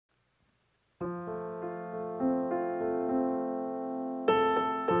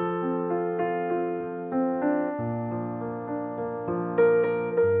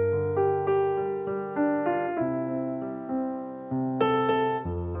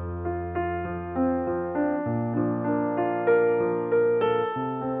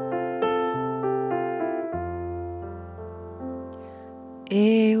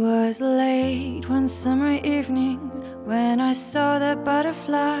one summer evening when I saw that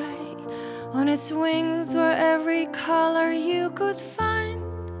butterfly. On its wings were every color you could find,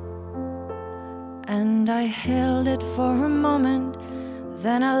 and I held it for a moment,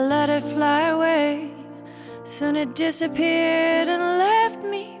 then I let it fly away. Soon it disappeared and left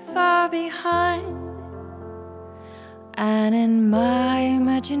me far behind. And in my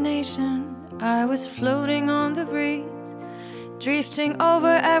imagination I was floating on the breeze, drifting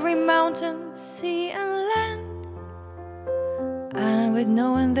over every mountain, sea and land. And with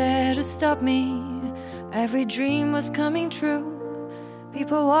no one there to stop me, every dream was coming true.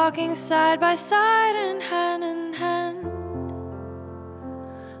 People walking side by side and hand in hand.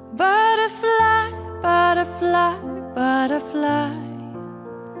 Butterfly, butterfly, butterfly,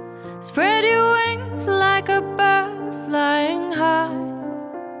 spread your wings like a bird flying high.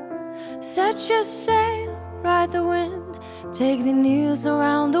 Set your sail, ride the wind, take the news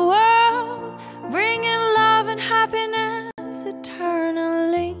around the world, bringing love and happiness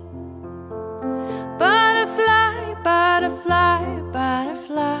eternally. Butterfly, butterfly,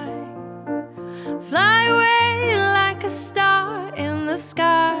 butterfly, fly away like a star in the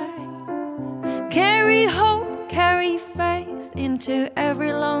sky. Carry hope, carry faith into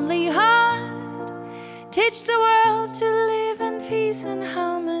every lonely heart. Teach the world to live in peace and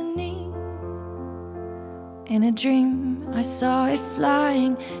harmony. In a dream I saw it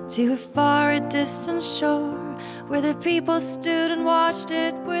flying to a far distant shore, where the people stood and watched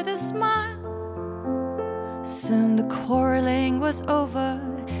it with a smile. Soon the quarreling was over,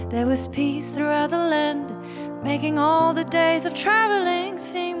 there was peace throughout the land, making all the days of traveling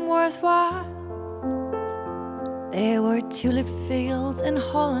seem worthwhile. There were tulip fields in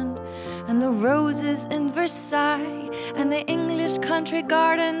Holland, and the roses in Versailles, and the English country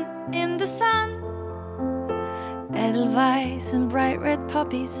garden in the sun. Edelweiss and bright red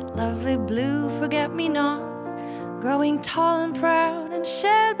poppies, lovely blue forget-me-nots, growing tall and proud and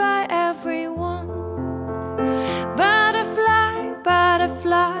shared by everyone. Butterfly,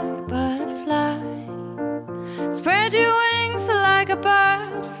 butterfly, butterfly, spread your wings like a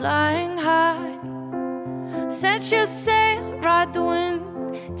bird flying high. Set your sail, ride the wind,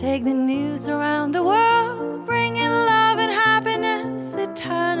 take the news around the world, bringing love and happiness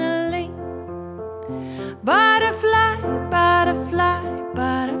eternally. Butterfly, butterfly,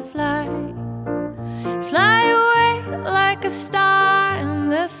 butterfly, fly away like a star in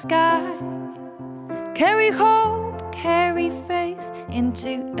the sky. Carry hope, carry faith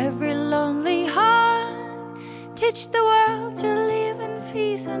into every lonely heart. Teach the world to live in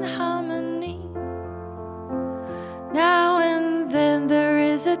peace and harmony. Now and then there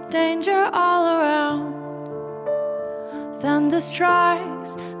is a danger all around. Thunder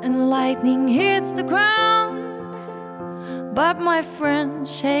strikes and lightning hits the ground, but my friend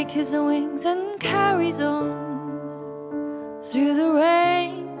shakes his wings and carries on through the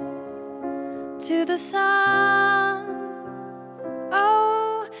rain to the sun.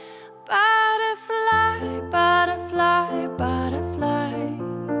 Oh, butterfly, butterfly, butterfly,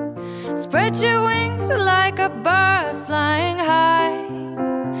 spread your wings like a bird flying high.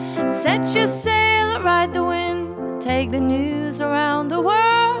 Set your sail, ride the wind, take the news around the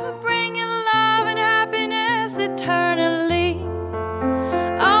world, bringing love and happiness eternally.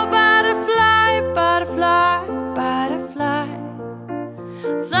 Oh, butterfly, butterfly, butterfly,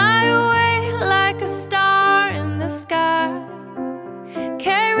 fly away like a star in the sky.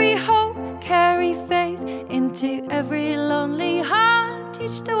 Carry hope, carry faith into every lonely heart.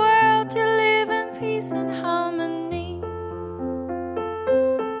 Teach the world to live in peace and harmony.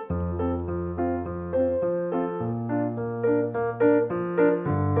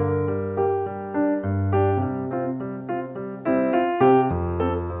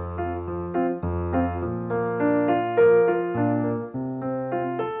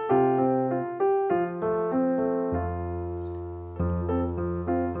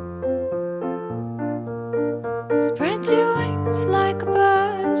 Spread your wings like a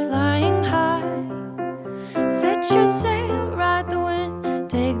bird flying high. Set your sail, ride the wind,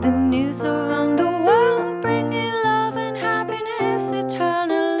 take the news around the world, bringing love and happiness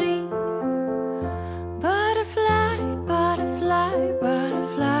eternally. Butterfly, butterfly,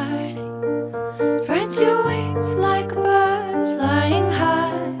 butterfly, spread your wings like a bird flying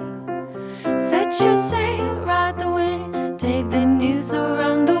high. Set your sail, ride the wind, take the news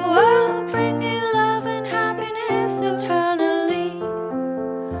around the world, bringing love and happiness eternally.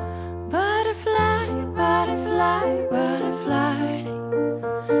 Butterfly, butterfly, butterfly,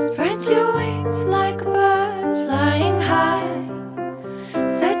 spread your wings like a bird flying high.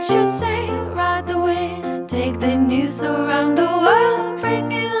 Set your sail, ride the wind, take the news around the world,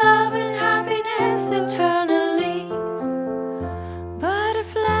 bringing love and happiness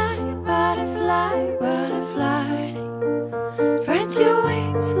butterfly, butterfly. Spread your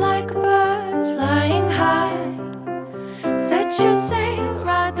wings like a bird flying high. Set your sail,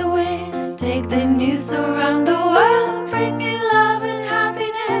 ride the wind, take the news around the world, bringing love and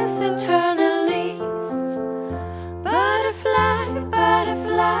happiness eternally. Butterfly,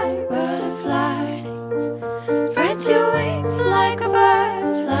 butterfly, butterfly. Spread your wings like a bird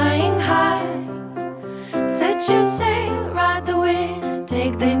flying high. Set your sail, ride the wind,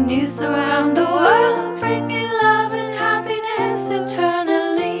 take the news around the world, bringing love and happiness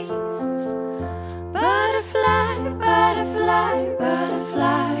eternally. Butterfly, butterfly,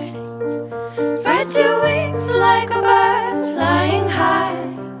 butterfly. Spread your wings like a bird flying high.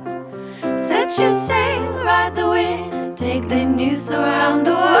 Set your sail, ride the wind, take the news around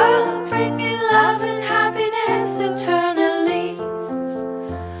the world, bringing love and happiness eternally.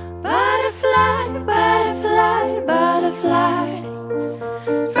 Butterfly, butterfly, butterfly.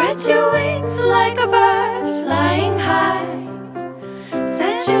 Spread your wings like a bird flying high.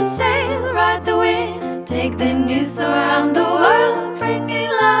 Set your sail, ride the wind, take the news around the world, bringing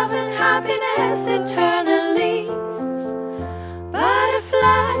love and happiness eternally.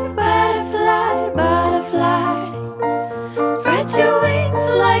 Butterfly, butterfly, butterfly. Spread your wings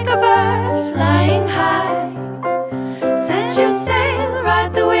like a bird flying high. Set your sail,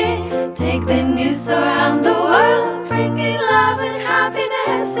 ride the wind, take the news around the world, bringing love and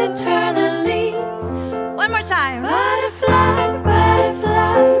happiness eternally. One more time. Butterfly,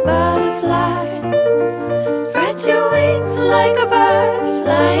 butterfly, butterfly. Spread your wings like a bird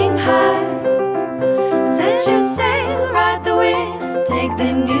flying high. Set your sail, ride the wind, take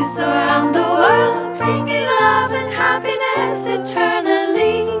the news around the world, bringing love and happiness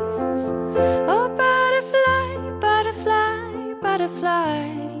eternally. Oh, butterfly, butterfly, butterfly.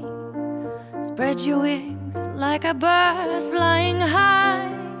 Spread your wings like a bird flying high.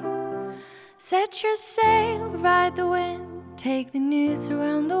 Set your sail, ride the wind, take the news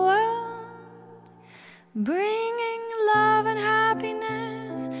around the world, bringing love and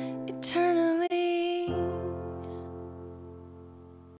happiness eternally.